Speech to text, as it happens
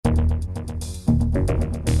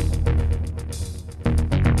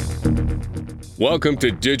Welcome to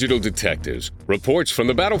Digital Detectives, reports from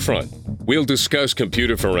the battlefront. We'll discuss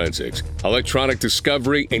computer forensics, electronic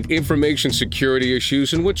discovery, and information security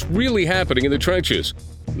issues and what's really happening in the trenches.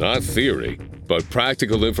 Not theory, but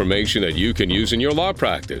practical information that you can use in your law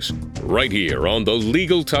practice. Right here on the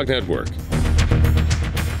Legal Talk Network.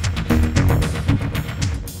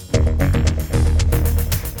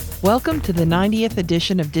 Welcome to the 90th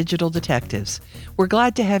edition of Digital Detectives. We're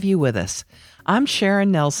glad to have you with us. I'm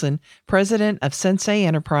Sharon Nelson, president of Sensei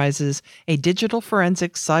Enterprises, a digital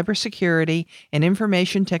forensics, cybersecurity, and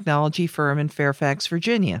information technology firm in Fairfax,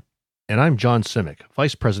 Virginia. And I'm John Simic,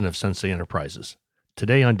 vice president of Sensei Enterprises.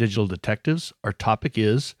 Today on Digital Detectives, our topic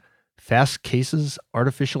is Fastcase's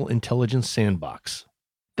Artificial Intelligence Sandbox.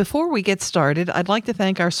 Before we get started, I'd like to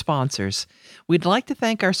thank our sponsors. We'd like to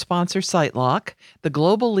thank our sponsor, SiteLock, the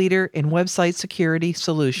global leader in website security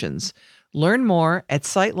solutions. Learn more at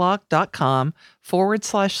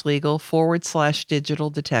sitelock.com/legal/digital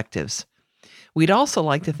detectives. We'd also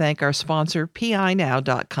like to thank our sponsor,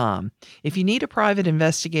 PINow.com. If you need a private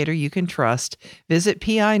investigator you can trust, visit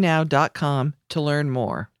PINow.com to learn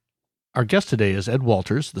more. Our guest today is Ed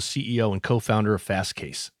Walters, the CEO and co-founder of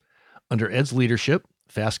Fastcase. Under Ed's leadership,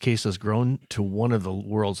 Fastcase has grown to one of the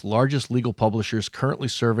world's largest legal publishers, currently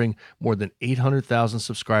serving more than 800,000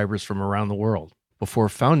 subscribers from around the world. Before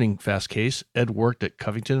founding Fastcase, Ed worked at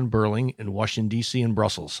Covington & Burling in Washington, D.C. and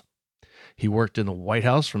Brussels. He worked in the White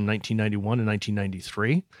House from 1991 to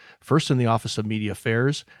 1993, first in the Office of Media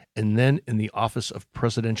Affairs and then in the Office of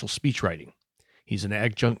Presidential Speechwriting. He's an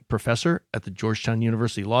adjunct professor at the Georgetown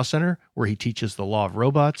University Law Center, where he teaches the law of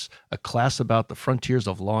robots, a class about the frontiers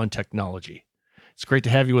of law and technology. It's great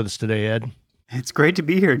to have you with us today, Ed. It's great to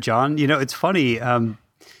be here, John. You know, it's funny.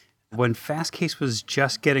 When Fastcase was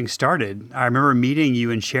just getting started, I remember meeting you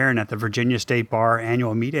and Sharon at the Virginia State Bar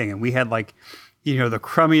annual meeting, and we had the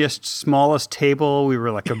crummiest, smallest table. We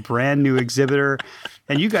were like a brand new exhibitor,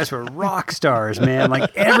 and you guys were rock stars, man.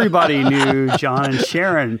 Like everybody knew John and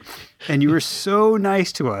Sharon, and you were so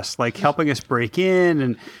nice to us, like helping us break in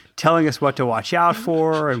and telling us what to watch out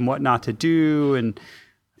for and what not to do. And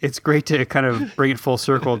it's great to kind of bring it full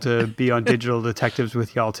circle to be on Digital Detectives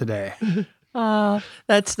with y'all today.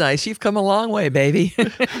 That's nice. You've come a long way, baby.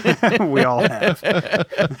 We all have.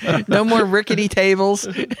 No more rickety tables.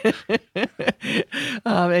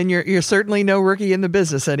 And you're certainly no rookie in the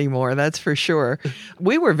business anymore, that's for sure.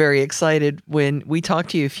 We were very excited when we talked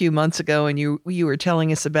to you a few months ago and you were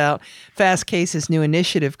telling us about Fastcase's new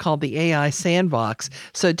initiative called the AI Sandbox.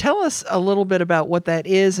 So tell us a little bit about what that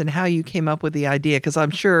is and how you came up with the idea, because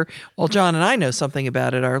I'm sure, well, John and I know something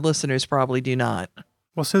about it. Our listeners probably do not.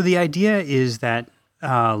 Well, so the idea is that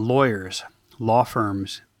lawyers, law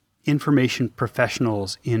firms, information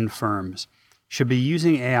professionals in firms should be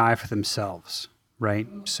using AI for themselves, right?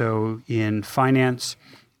 So in finance,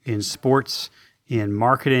 in sports, in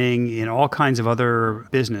marketing, in all kinds of other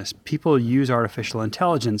business, people use artificial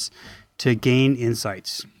intelligence to gain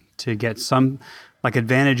insights, to get some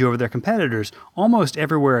advantage over their competitors almost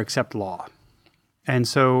everywhere except law. And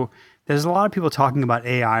so there's a lot of people talking about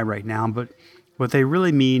AI right now, but what they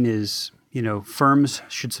really mean is, firms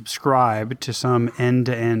should subscribe to some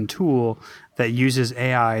end-to-end tool that uses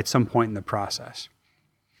AI at some point in the process.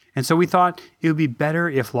 And so we thought it would be better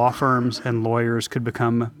if law firms and lawyers could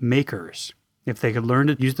become makers, if they could learn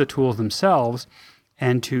to use the tools themselves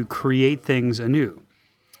and to create things anew.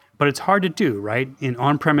 But it's hard to do, right? In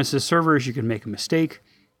on-premises servers, you can make a mistake.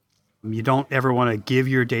 You don't ever want to give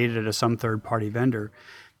your data to some third-party vendor.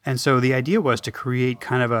 And so the idea was to create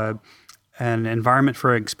kind of an environment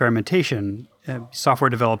for experimentation. Software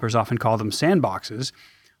developers often call them sandboxes,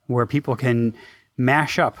 where people can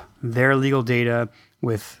mash up their legal data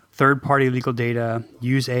with third-party legal data,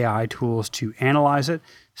 use AI tools to analyze it,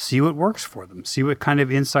 see what works for them, see what kind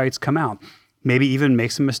of insights come out, maybe even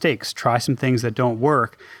make some mistakes, try some things that don't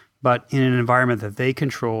work, but in an environment that they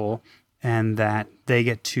control and that they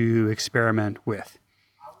get to experiment with.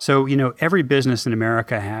 So, every business in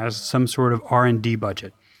America has some sort of R&D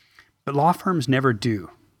budget. But law firms never do.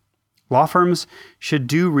 Law firms should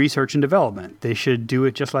do research and development. They should do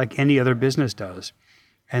it just like any other business does.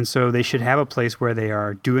 And so they should have a place where they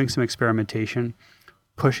are doing some experimentation,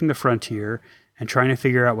 pushing the frontier, and trying to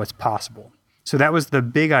figure out what's possible. So that was the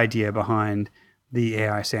big idea behind the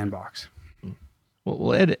AI Sandbox.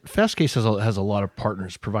 Well, Ed, Fastcase has a lot of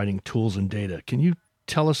partners providing tools and data. Can you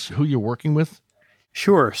tell us who you're working with?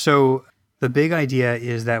 Sure. So the big idea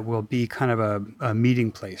is that we'll be kind of a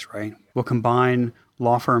meeting place, right? We'll combine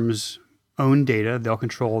law firms' own data. They'll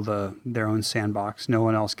control their own sandbox. No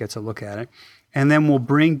one else gets a look at it. And then we'll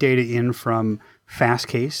bring data in from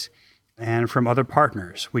Fastcase and from other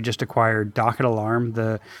partners. We just acquired Docket Alarm,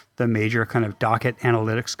 the major kind of docket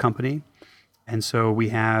analytics company. And so we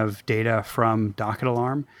have data from Docket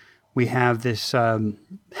Alarm. We have this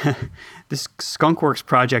this Skunkworks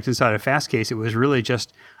project inside of Fastcase. It was really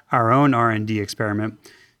just our own R&D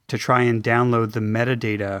experiment to try and download the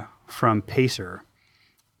metadata from Pacer,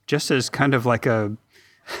 just as kind of like a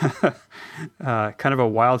kind of a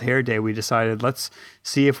wild hair day. We decided, let's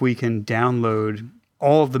see if we can download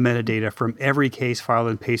all of the metadata from every case filed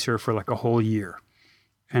in Pacer for like a whole year.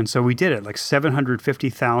 And so we did it, like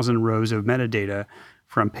 750,000 rows of metadata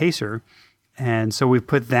from Pacer. And so we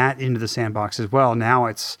put that into the sandbox as well. Now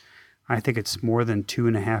I think it's more than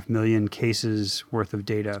 2.5 million cases worth of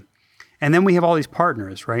data. And then we have all these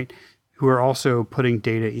partners, right, who are also putting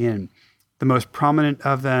data in. The most prominent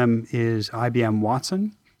of them is IBM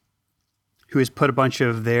Watson, who has put a bunch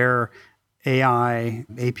of their AI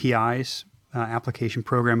APIs, application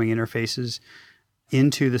programming interfaces,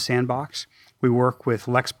 into the sandbox. We work with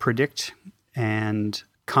LexPredict and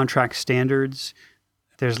Contract Standards.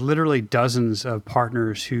 There's literally dozens of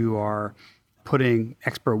partners who are putting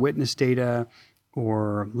expert witness data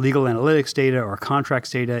or legal analytics data or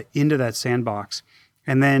contracts data into that sandbox.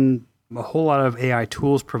 And then a whole lot of AI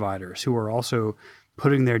tools providers who are also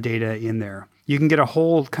putting their data in there. You can get a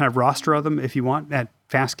whole kind of roster of them if you want at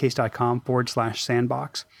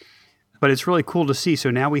fastcase.com/sandbox. But it's really cool to see.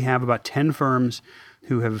 So now we have about 10 firms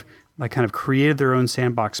who have like kind of created their own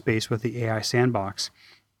sandbox space with the AI sandbox.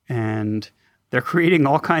 And they're creating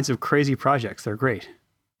all kinds of crazy projects. They're great.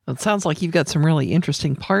 It sounds like you've got some really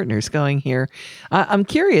interesting partners going here. I'm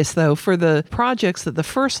curious, though, for the projects that the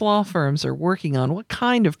first law firms are working on, what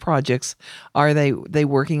kind of projects are they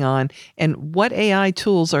working on, and what AI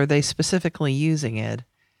tools are they specifically using, Ed?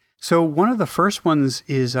 So one of the first ones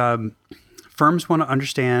is firms want to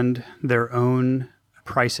understand their own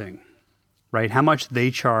pricing, right? How much they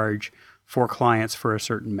charge for clients for a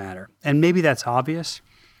certain matter. And maybe that's obvious.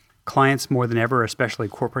 Clients more than ever, especially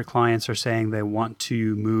corporate clients, are saying they want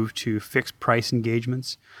to move to fixed price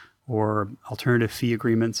engagements or alternative fee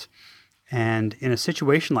agreements. And in a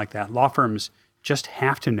situation like that, law firms just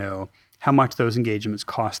have to know how much those engagements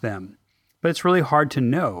cost them. But it's really hard to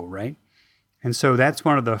know, right? And so that's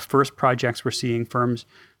one of the first projects we're seeing, firms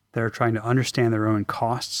that are trying to understand their own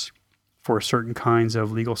costs for certain kinds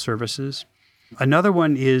of legal services. Another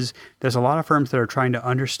one is there's a lot of firms that are trying to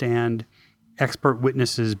understand expert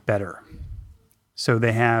witnesses better. So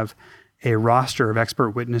they have a roster of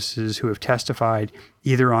expert witnesses who have testified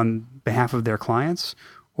either on behalf of their clients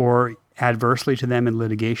or adversely to them in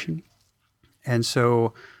litigation. And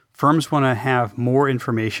so firms want to have more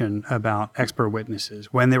information about expert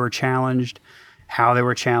witnesses, when they were challenged, how they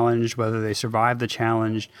were challenged, whether they survived the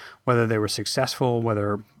challenge, whether they were successful,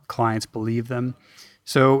 whether clients believe them.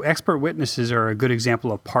 So expert witnesses are a good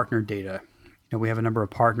example of partner data. We have a number of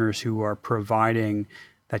partners who are providing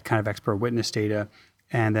that kind of expert witness data,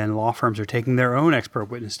 and then law firms are taking their own expert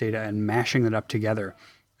witness data and mashing it up together,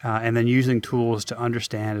 and then using tools to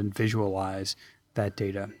understand and visualize that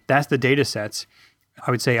data. That's the data sets.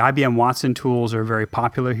 I would say IBM Watson tools are very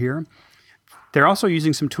popular here. They're also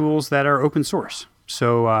using some tools that are open source.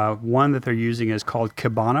 So one that they're using is called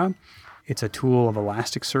Kibana. It's a tool of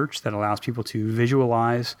Elasticsearch that allows people to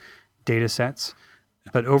visualize data sets.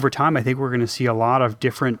 But over time, I think we're going to see a lot of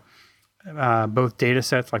different both data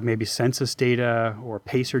sets, like maybe census data or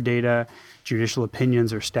Pacer data, judicial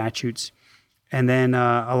opinions or statutes, and then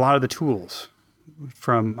a lot of the tools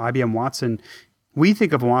from IBM Watson. We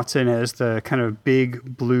think of Watson as the kind of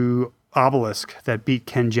big blue obelisk that beat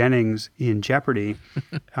Ken Jennings in Jeopardy.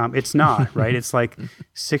 It's not, right? It's like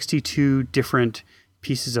 62 different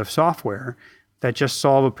pieces of software that just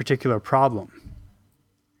solve a particular problem.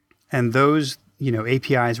 And those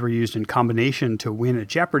APIs were used in combination to win at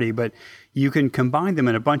Jeopardy, but you can combine them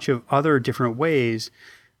in a bunch of other different ways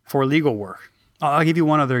for legal work. I'll give you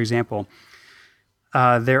one other example.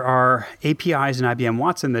 There are APIs in IBM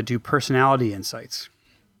Watson that do personality insights.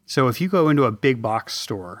 So if you go into a big box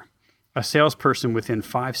store, a salesperson within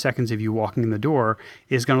 5 seconds of you walking in the door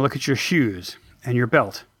is going to look at your shoes and your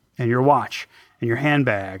belt and your watch and your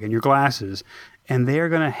handbag and your glasses, and they're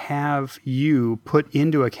going to have you put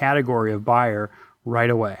into a category of buyer right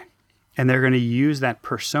away. And they're going to use that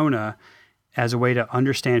persona as a way to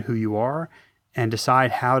understand who you are and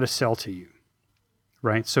decide how to sell to you,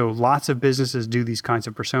 right? So lots of businesses do these kinds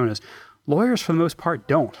of personas. Lawyers, for the most part,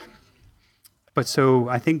 don't. But so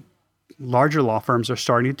I think larger law firms are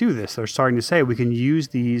starting to do this. They're starting to say we can use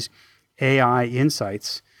these AI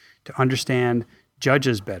insights to understand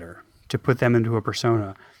judges better, to put them into a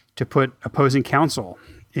persona, to put opposing counsel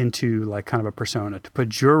into like kind of a persona, to put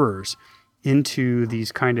jurors into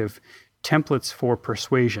these kind of templates for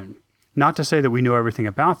persuasion. Not to say that we know everything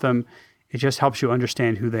about them. It just helps you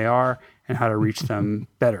understand who they are and how to reach them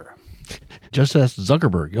better. Just ask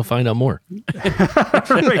Zuckerberg. You'll find out more.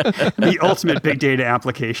 Right. The ultimate big data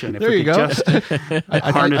application. If There we you could go. just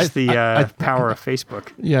harness the power of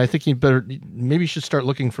Facebook. Yeah, I think maybe you should start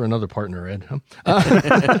looking for another partner, Ed.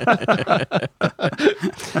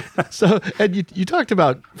 So, Ed, you talked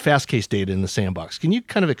about fast case data in the sandbox. Can you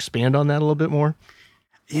kind of expand on that a little bit more?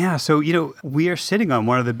 Yeah. So, we are sitting on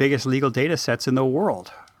one of the biggest legal data sets in the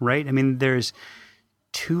world, right? I mean, there's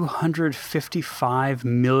 255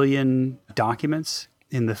 million documents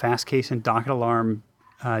in the Fastcase and Docket Alarm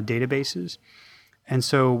databases. And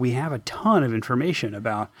so we have a ton of information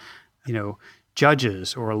about,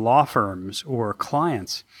 judges or law firms or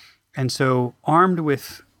clients. And so armed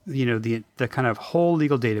with, the kind of whole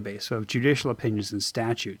legal database of judicial opinions and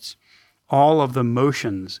statutes, all of the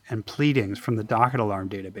motions and pleadings from the Docket Alarm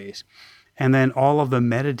database, and then all of the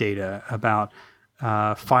metadata about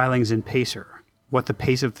filings in Pacer, what the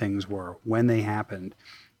pace of things were, when they happened.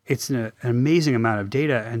 It's an amazing amount of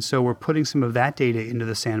data, and so we're putting some of that data into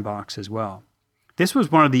the sandbox as well. This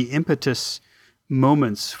was one of the impetus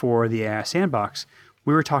moments for the AI sandbox.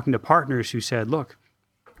 We were talking to partners who said, look,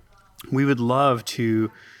 we would love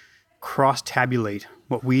to cross-tabulate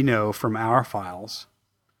what we know from our files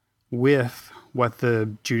with what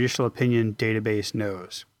the judicial opinion database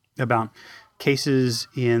knows about cases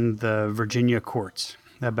in the Virginia courts,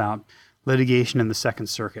 about litigation in the Second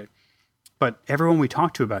Circuit. But everyone we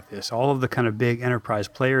talk to about this, all of the kind of big enterprise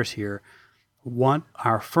players here, want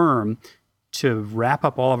our firm to wrap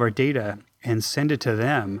up all of our data and send it to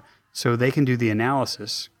them so they can do the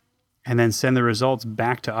analysis and then send the results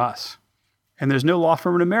back to us. And there's no law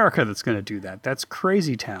firm in America that's going to do that. That's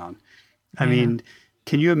crazy town. I mean,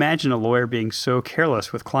 can you imagine a lawyer being so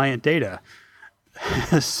careless with client data?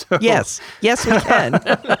 Yes, we can.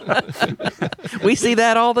 We see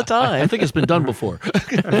that all the time. I think it's been done before.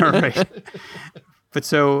 Right. But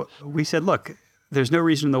so we said, look, there's no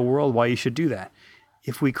reason in the world why you should do that.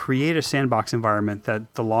 If we create a sandbox environment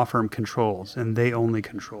that the law firm controls and they only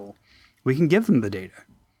control, we can give them the data.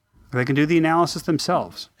 They can do the analysis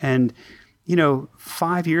themselves. And,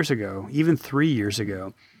 5 years ago, even 3 years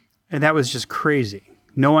ago, and that was just crazy.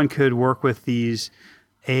 No one could work with these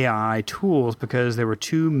AI tools because they were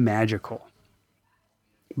too magical.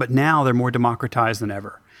 But now they're more democratized than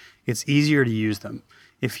ever. It's easier to use them.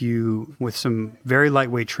 If you, with some very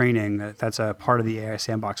lightweight training, that's a part of the AI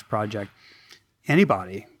Sandbox project,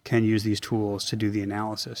 anybody can use these tools to do the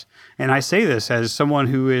analysis. And I say this as someone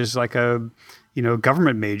who is like a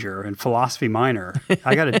government major and philosophy minor.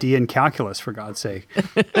 I got a D in calculus, for God's sake.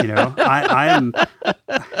 I'm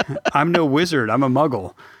no wizard. I'm a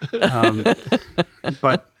muggle.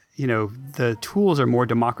 But the tools are more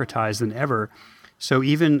democratized than ever. So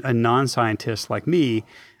even a non-scientist like me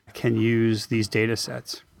can use these data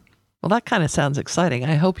sets. Well, that kind of sounds exciting.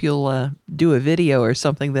 I hope you'll do a video or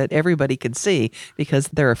something that everybody can see, because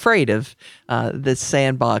they're afraid of this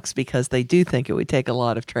sandbox because they do think it would take a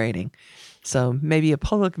lot of training. So maybe a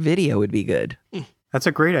public video would be good. That's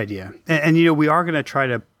a great idea. And we are going to try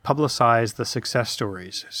to publicize the success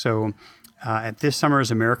stories. So at this summer's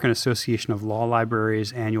American Association of Law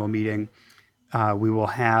Libraries annual meeting, we will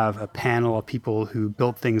have a panel of people who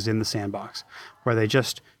built things in the sandbox where they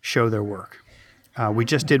just show their work. We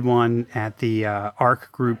just did one at the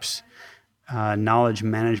ARC Group's Knowledge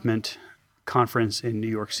Management Conference in New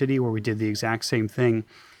York City, where we did the exact same thing.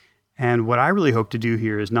 And what I really hope to do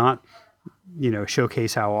here is not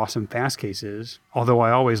showcase how awesome Fastcase is, although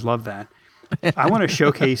I always love that. I want to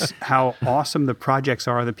showcase how awesome the projects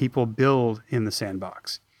are that people build in the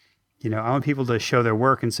sandbox. I want people to show their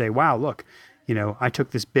work and say, wow, look, I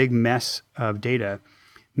took this big mess of data,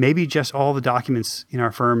 maybe just all the documents in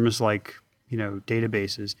our firm's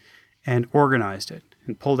databases, and organized it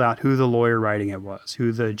and pulled out who the lawyer writing it was,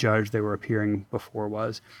 who the judge they were appearing before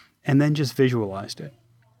was, and then just visualized it.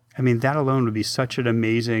 I mean, that alone would be such an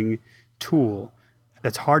amazing tool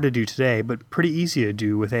that's hard to do today, but pretty easy to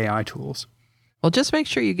do with AI tools. Well, just make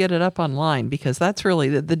sure you get it up online, because that's really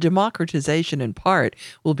the democratization in part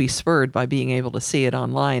will be spurred by being able to see it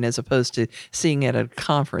online as opposed to seeing it at a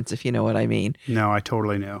conference, if you know what I mean. No, I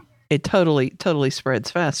totally know. It totally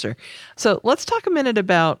spreads faster. So let's talk a minute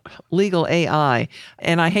about legal AI.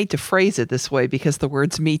 And I hate to phrase it this way because the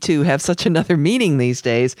words Me Too have such another meaning these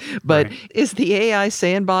days. But Right. Is the AI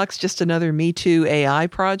sandbox just another Me Too AI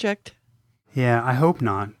project? Yeah, I hope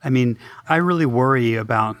not. I mean, I really worry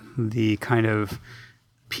about the kind of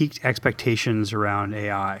peaked expectations around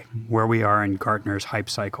AI, where we are in Gartner's hype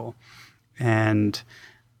cycle. And,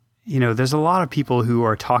 there's a lot of people who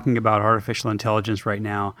are talking about artificial intelligence right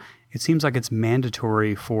now. It seems like it's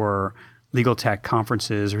mandatory for legal tech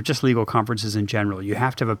conferences or just legal conferences in general. You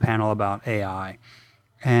have to have a panel about AI.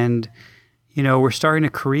 And, we're starting to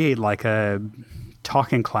create like a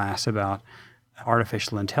talking class about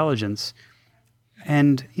artificial intelligence.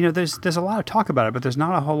 And, there's a lot of talk about it, but there's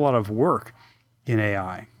not a whole lot of work in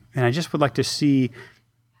AI. And I just would like to see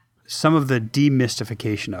some of the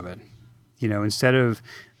demystification of it. Instead of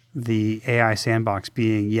the AI sandbox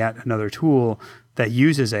being yet another tool that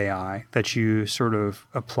uses AI that you sort of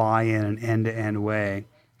apply in an end-to-end way,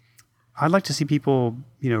 I'd like to see people,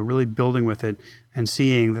 really building with it and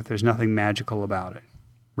seeing that there's nothing magical about it,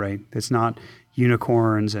 right? It's not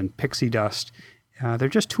unicorns and pixie dust. They're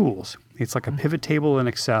just tools. It's like a pivot table in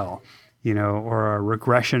Excel, or a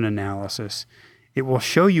regression analysis. It will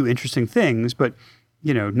show you interesting things, but,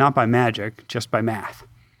 not by magic, just by math.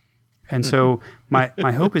 And so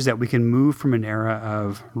my hope is that we can move from an era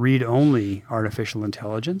of read-only artificial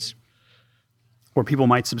intelligence, where people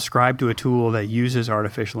might subscribe to a tool that uses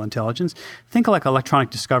artificial intelligence. Think like electronic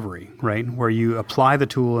discovery, right? Where you apply the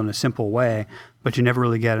tool in a simple way, but you never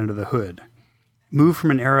really get under the hood. Move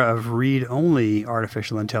from an era of read-only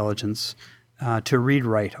artificial intelligence to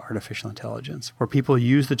read-write artificial intelligence, where people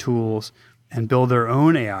use the tools and build their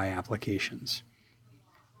own AI applications.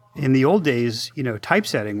 In the old days,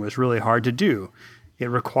 typesetting was really hard to do. It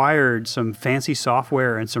required some fancy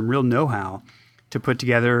software and some real know-how to put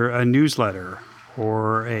together a newsletter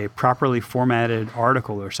or a properly formatted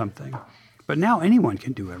article or something. But now anyone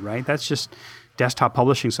can do it, right? That's just desktop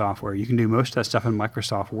publishing software. You can do most of that stuff in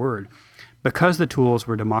Microsoft Word because the tools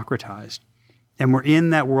were democratized. And we're in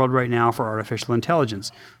that world right now for artificial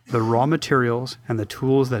intelligence. The raw materials and the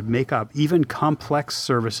tools that make up even complex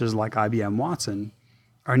services like IBM Watson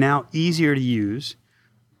are now easier to use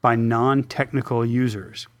by non-technical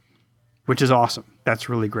users, which is awesome. That's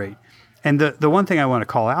really great. And the one thing I want to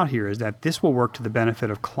call out here is that this will work to the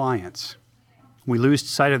benefit of clients. We lose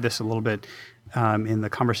sight of this a little bit in the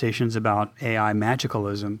conversations about AI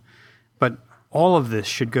magicalism, but all of this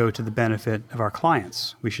should go to the benefit of our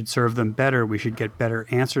clients. We should serve them better. We should get better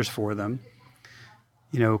answers for them.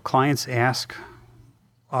 Clients ask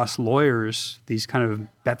us lawyers these kind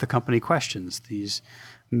of bet the company questions, these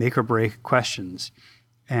make or break questions.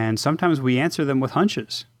 And sometimes we answer them with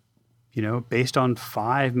hunches. Based on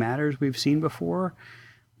 5 matters we've seen before,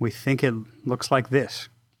 we think it looks like this.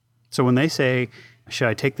 So when they say, should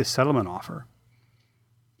I take this settlement offer?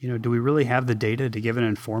 Do we really have the data to give an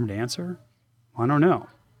informed answer? I don't know.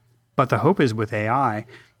 But the hope is with AI,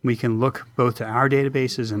 we can look both to our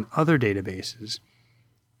databases and other databases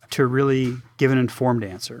to really give an informed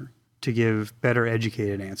answer, to give better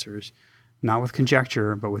educated answers, not with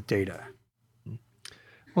conjecture, but with data.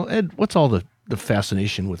 Well, Ed, what's all the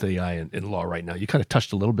fascination with AI in law right now? You kind of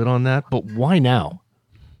touched a little bit on that, but why now?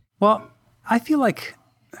 Well, I feel like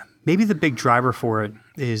maybe the big driver for it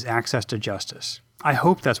is access to justice. I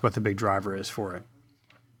hope that's what the big driver is for it.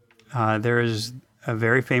 There is a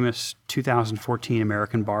very famous 2014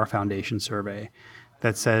 American Bar Foundation survey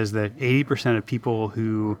that says that 80% of people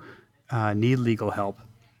who need legal help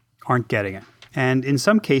aren't getting it. And in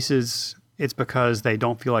some cases, it's because they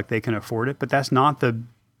don't feel like they can afford it, but that's not the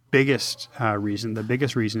biggest reason. The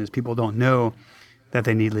biggest reason is people don't know that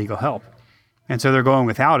they need legal help. And so they're going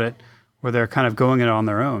without it, or they're kind of going it on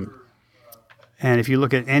their own. And if you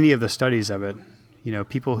look at any of the studies of it,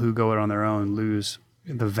 people who go it on their own lose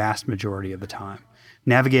the vast majority of the time.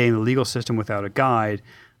 Navigating the legal system without a guide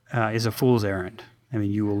is a fool's errand. I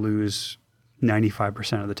mean, you will lose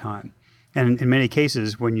 95% of the time. And in many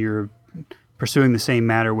cases, when you're pursuing the same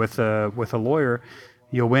matter with a lawyer,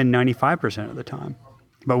 you'll win 95% of the time.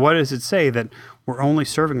 But what does it say? That we're only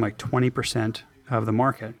serving like 20% of the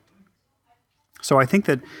market. So I think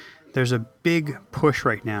that there's a big push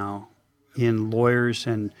right now in lawyers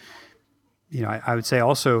and, I would say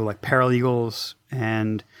also like paralegals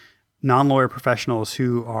and non-lawyer professionals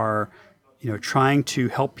who are, trying to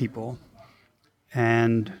help people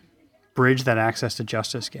and bridge that access to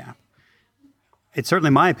justice gap. It's certainly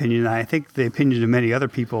my opinion, and I think the opinion of many other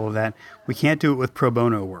people, that we can't do it with pro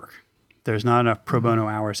bono work. There's not enough pro bono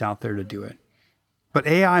hours out there to do it. But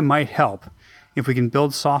AI might help if we can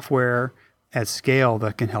build software at scale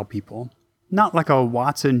that can help people. Not like a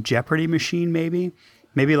Watson Jeopardy machine, maybe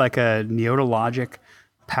like a Neurologic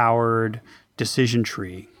powered decision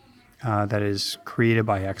tree that is created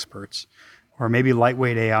by experts. Or maybe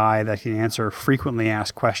lightweight AI that can answer frequently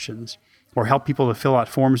asked questions, or help people to fill out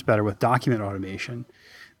forms better with document automation.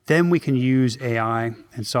 then we can use AI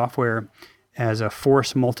and software as a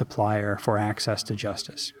force multiplier for access to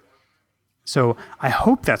justice. So I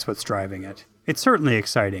hope that's what's driving it. It's certainly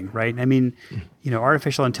exciting, right? I mean,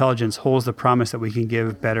 artificial intelligence holds the promise that we can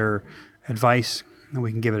give better advice, and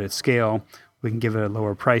we can give it at scale, we can give it at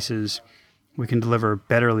lower prices, we can deliver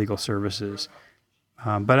better legal services.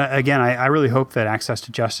 But again, I really hope that access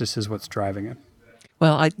to justice is what's driving it.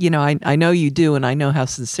 Well, I know you do, and I know how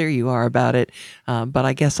sincere you are about it. But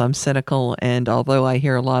I guess I'm cynical, and although I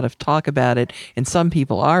hear a lot of talk about it, and some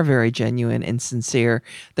people are very genuine and sincere,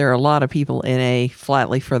 there are a lot of people in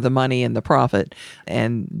flatly for the money and the profit,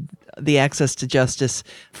 and the access to justice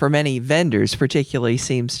for many vendors, particularly,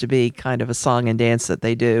 seems to be kind of a song and dance that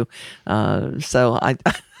they do. So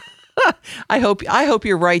I hope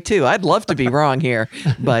you're right too. I'd love to be wrong here,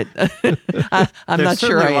 but I'm not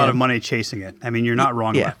sure. There's a lot of money chasing it. I mean, you're not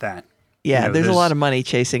wrong about that. Yeah, there's a lot of money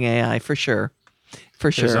chasing AI for sure.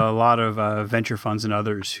 There's a lot of venture funds and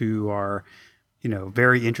others who are,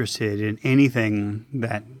 very interested in anything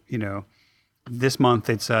that, this month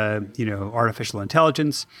it's artificial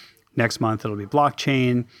intelligence. Next month it'll be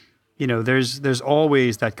blockchain. There's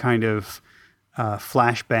always that kind of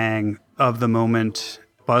flashbang of the moment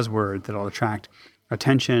buzzword that'll attract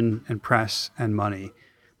attention and press and money.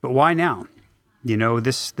 But why now?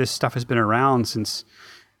 This stuff has been around since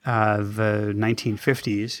the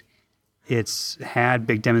 1950s. It's had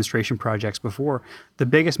big demonstration projects before. The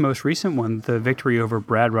biggest, most recent one, the victory over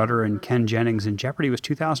Brad Rutter and Ken Jennings in Jeopardy, was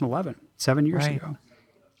 2011, 7 years ago.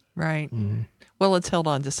 Right. Mm-hmm. Well, it's held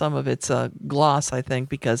on to some of its gloss, I think,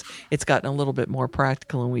 because it's gotten a little bit more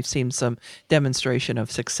practical and we've seen some demonstration of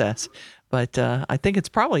success. But I think it's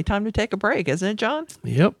probably time to take a break, isn't it, John?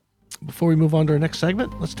 Yep. Before we move on to our next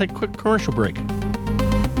segment, let's take a quick commercial break.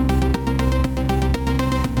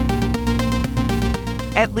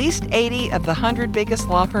 At least 80 of the 100 biggest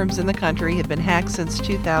law firms in the country have been hacked since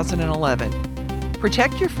 2011.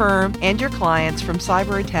 Protect your firm and your clients from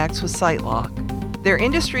cyber attacks with SiteLock. Their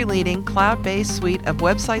industry-leading cloud-based suite of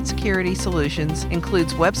website security solutions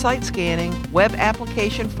includes website scanning, web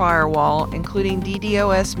application firewall, including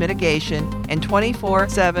DDoS mitigation, and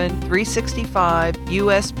 24/7, 365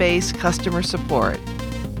 US-based customer support.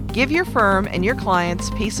 Give your firm and your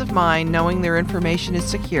clients peace of mind knowing their information is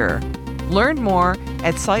secure. Learn more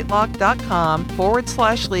at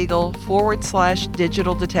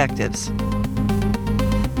sitelock.com/legal/digital detectives.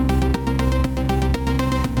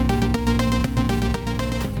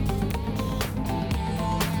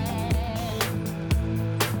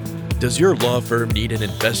 Does your law firm need an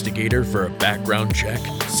investigator for a background check,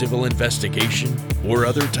 civil investigation, or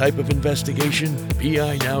other type of investigation?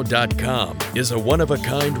 PINow.com is a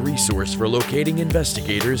one-of-a-kind resource for locating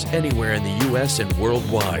investigators anywhere in the U.S. and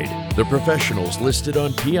worldwide. The professionals listed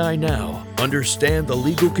on PI Now understand the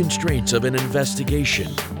legal constraints of an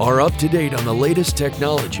investigation, are up to date on the latest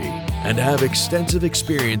technology, and have extensive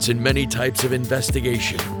experience in many types of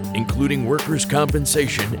investigation, including workers'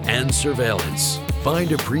 compensation and surveillance.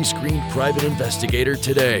 Find a pre-screened private investigator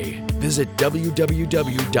today. Visit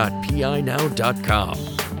www.pinow.com.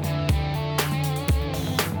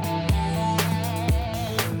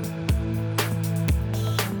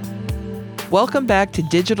 Welcome back to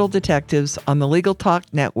Digital Detectives on the Legal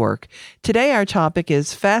Talk Network. Today our topic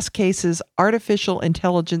is Fastcase's Artificial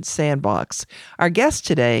Intelligence Sandbox. Our guest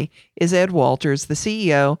today is Ed Walters, the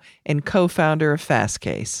CEO and co-founder of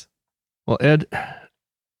Fastcase. Well, Ed,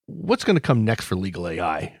 what's going to come next for legal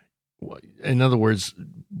AI? In other words,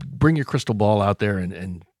 bring your crystal ball out there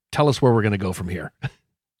and tell us where we're going to go from here.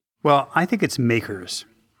 Well, I think it's makers.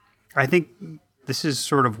 I think this is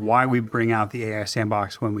sort of why we bring out the AI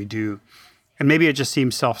Sandbox when we do. And maybe it just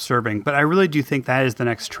seems self-serving, but I really do think that is the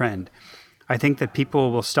next trend. I think that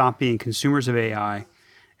people will stop being consumers of AI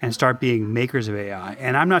and start being makers of AI.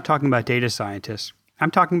 And I'm not talking about data scientists.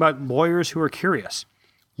 I'm talking about lawyers who are curious,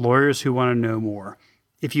 lawyers who want to know more.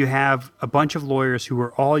 If you have a bunch of lawyers who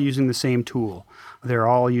are all using the same tool, they're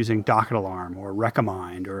all using Docket Alarm or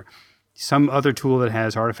Recomind or some other tool that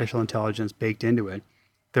has artificial intelligence baked into it,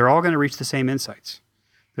 they're all going to reach the same insights.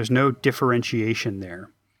 There's no differentiation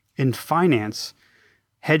there. In finance,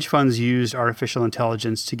 hedge funds used artificial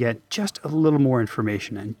intelligence to get just a little more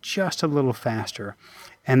information and just a little faster.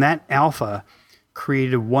 And that alpha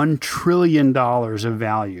created $1 trillion of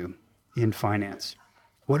value in finance.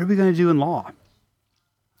 What are we going to do in law?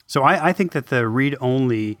 So I think that the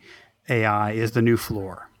read-only AI is the new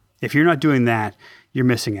floor. If you're not doing that, you're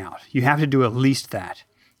missing out. You have to do at least that.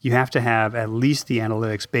 You have to have at least the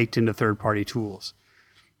analytics baked into third-party tools.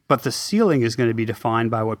 But the ceiling is going to be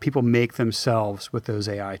defined by what people make themselves with those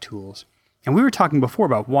AI tools. And we were talking before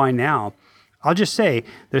about why now. I'll just say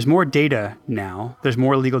there's more data now. There's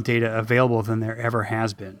more legal data available than there ever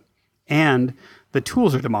has been. And the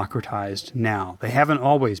tools are democratized now. They haven't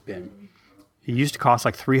always been. It used to cost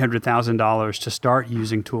like $300,000 to start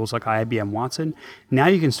using tools like IBM Watson. Now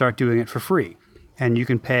you can start doing it for free. And you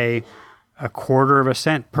can pay a quarter of a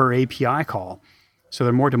cent per API call. So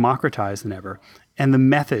they're more democratized than ever. And the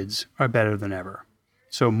methods are better than ever.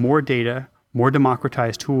 So more data, more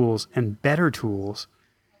democratized tools, and better tools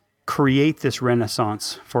create this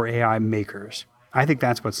renaissance for AI makers. I think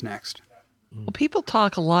that's what's next. Well, people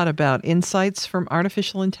talk a lot about insights from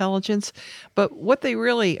artificial intelligence, but what they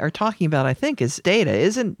really are talking about, I think, is data.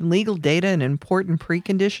 Isn't legal data an important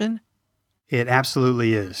precondition? It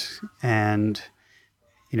absolutely is. And,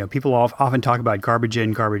 people often talk about garbage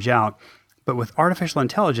in, garbage out, but with artificial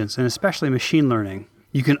intelligence, and especially machine learning,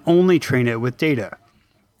 you can only train it with data.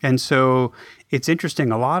 And so it's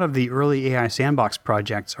interesting. A lot of the early AI sandbox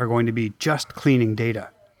projects are going to be just cleaning data.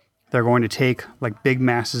 They're going to take like big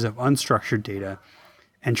masses of unstructured data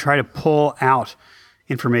and try to pull out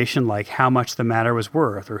information like how much the matter was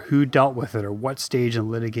worth or who dealt with it or what stage in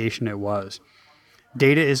litigation it was.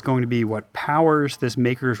 Data is going to be what powers this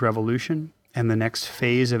maker's revolution and the next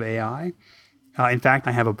phase of AI. In fact,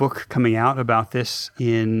 I have a book coming out about this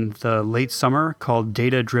in the late summer called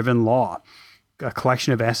Data-Driven Law, a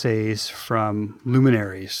collection of essays from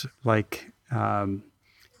luminaries like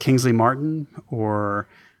Kingsley Martin or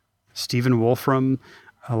Stephen Wolfram,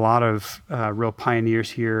 a lot of real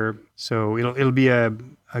pioneers here. So it'll be a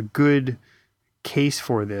good case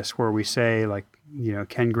for this where we say, like,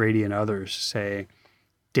 Ken Grady and others say,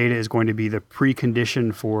 data is going to be the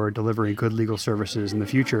precondition for delivering good legal services in the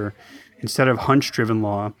future. Instead of hunch-driven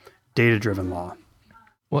law, data-driven law.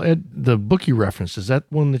 Well, Ed, the book you referenced, is that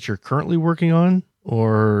one that you're currently working on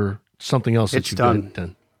or something else that you've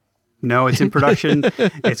done? No, it's in production.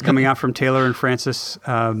 It's coming out from Taylor and Francis.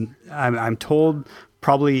 I'm told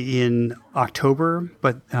probably in October,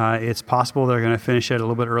 but it's possible they're going to finish it a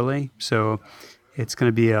little bit early. So it's going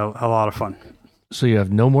to be a lot of fun. So you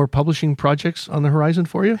have no more publishing projects on the horizon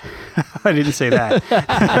for you? I didn't say that.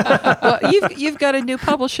 Well, you've got a new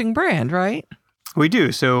publishing brand, right? We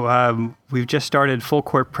do. So we've just started Full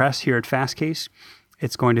Court Press here at Fastcase.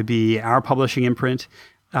 It's going to be our publishing imprint.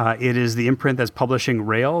 It is the imprint that's publishing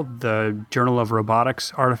RAIL, the Journal of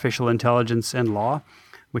Robotics, Artificial Intelligence, and Law,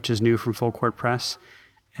 which is new from Full Court Press.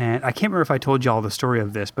 And I can't remember if I told you all the story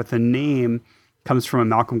of this, but the name comes from a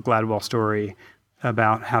Malcolm Gladwell story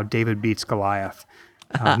about how David beats Goliath.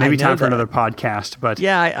 Maybe time for another podcast. But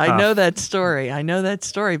yeah, I know that story. I know that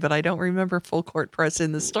story, but I don't remember Full Court Press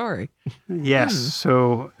in the story. Yes.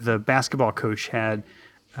 So the basketball coach had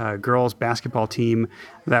a girls' basketball team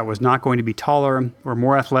that was not going to be taller or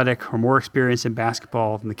more athletic or more experienced in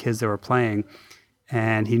basketball than the kids that were playing.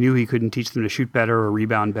 And he knew he couldn't teach them to shoot better or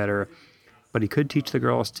rebound better, but he could teach the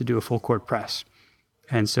girls to do a full court press.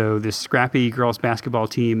 And so this scrappy girls' basketball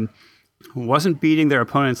team wasn't beating their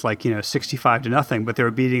opponents 65-0, but they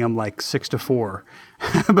were beating them 6-4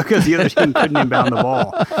 because the other team couldn't inbound the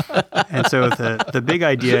ball. And so the big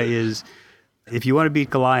idea is, if you want to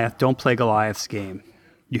beat Goliath, don't play Goliath's game.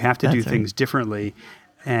 You have to do things differently.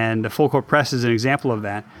 And the Full Court Press is an example of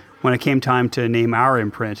that. When it came time to name our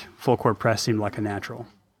imprint, Full Court Press seemed like a natural.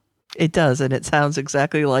 It does, and it sounds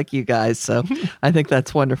exactly like you guys, so I think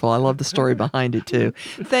that's wonderful. I love the story behind it, too.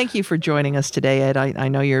 Thank you for joining us today, Ed. I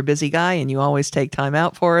know you're a busy guy, and you always take time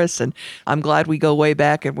out for us, and I'm glad we go way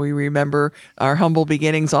back, and we remember our humble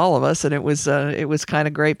beginnings, all of us, and it was kind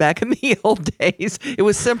of great back in the old days. It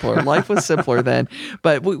was simpler. Life was simpler then,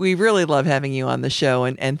 but we really love having you on the show,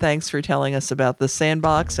 and thanks for telling us about the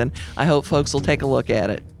sandbox, and I hope folks will take a look at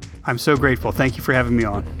it. I'm so grateful. Thank you for having me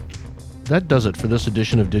on. That does it for this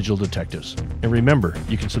edition of Digital Detectives. And remember,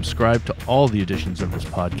 you can subscribe to all the editions of this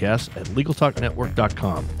podcast at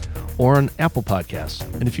LegalTalkNetwork.com or on Apple Podcasts.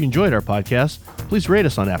 And if you enjoyed our podcast, please rate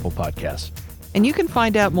us on Apple Podcasts. And you can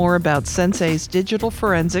find out more about Sensei's digital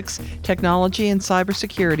forensics, technology, and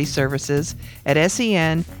cybersecurity services at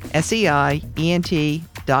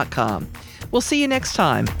SENSEIENT.com. We'll see you next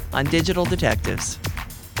time on Digital Detectives.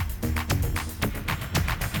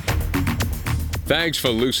 Thanks for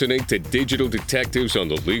listening to Digital Detectives on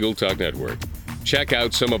the Legal Talk Network. Check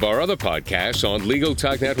out some of our other podcasts on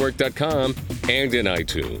LegalTalkNetwork.com and in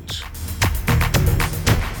iTunes.